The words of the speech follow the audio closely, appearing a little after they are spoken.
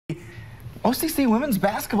OCC women's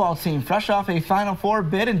basketball team, fresh off a Final Four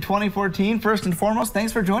bid in 2014. First and foremost,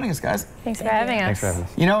 thanks for joining us, guys. Thanks for having us. Thanks for having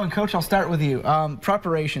us. You know, and Coach, I'll start with you.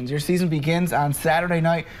 Preparations. Your season begins on Saturday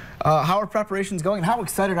night. How are preparations going? How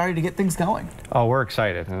excited are you to get things going? Oh, we're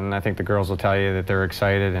excited, and I think the girls will tell you that they're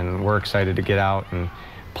excited, and we're excited to get out and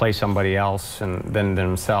play somebody else and then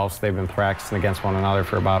themselves. They've been practicing against one another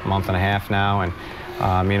for about a month and a half now,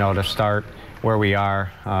 and you know, to start where we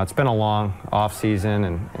are. It's been a long off season,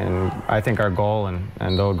 and I think our goal, and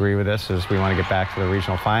they'll agree with this, is we want to get back to the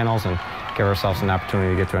regional finals and give ourselves an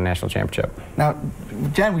opportunity to get to a national championship. Now,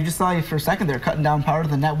 Jen, we just saw you for a second there cutting down part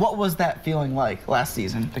of the net. What was that feeling like last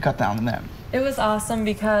season to cut down the net? It was awesome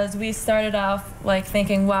because we started off like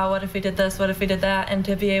thinking, wow, what if we did this, what if we did that, and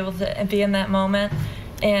to be able to be in that moment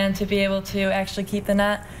and to be able to actually keep the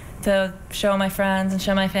net, to show my friends and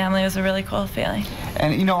show my family, was a really cool feeling.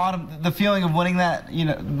 And you know, Autumn, the feeling of winning that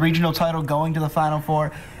regional title, going to the Final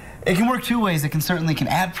Four, it can work two ways. It can certainly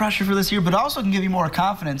add pressure for this year, but also can give you more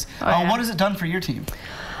confidence. What has it done for your team?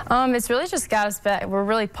 It's really just got us back. We're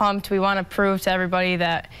really pumped. We want to prove to everybody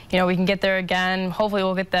that we can get there again. Hopefully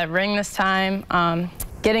we'll get that ring this time.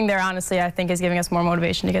 Getting there, honestly, I think is giving us more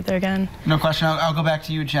motivation to get there again. No question. I'll go back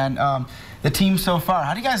to you, Jen. The team so far,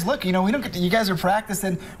 how do you guys look? You know, we don't get to, you guys are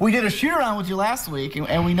practicing. We did a shoot-around with you last week,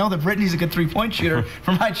 and we know that Brittany's a good three-point shooter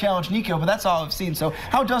from my challenge, Nico, but that's all I've seen. So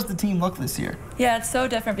how does the team look this year? Yeah, it's so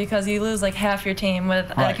different because you lose like half your team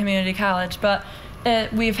at a community college, but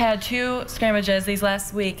we've had 2 scrimmages these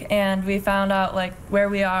last week, and we found out like where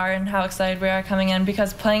we are and how excited we are coming in,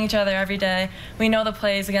 because playing each other every day, we know the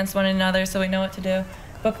plays against one another, so we know what to do.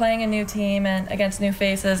 But playing a new team and against new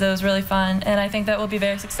faces, it was really fun, and I think that we'll be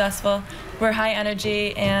very successful. We're high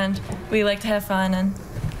energy, and we like to have fun, and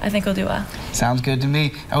I think we'll do well. Sounds good to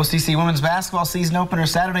me. OCC women's basketball season opener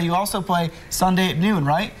Saturday. You also play Sunday at noon,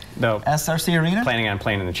 right? No. SRC Arena? Planning on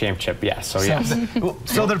playing in the championship, yes. So yes.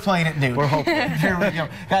 So they're playing at noon. We're hoping. Here we go.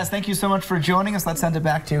 Guys, thank you so much for joining us. Let's send it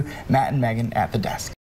back to Matt and Megan at the desk.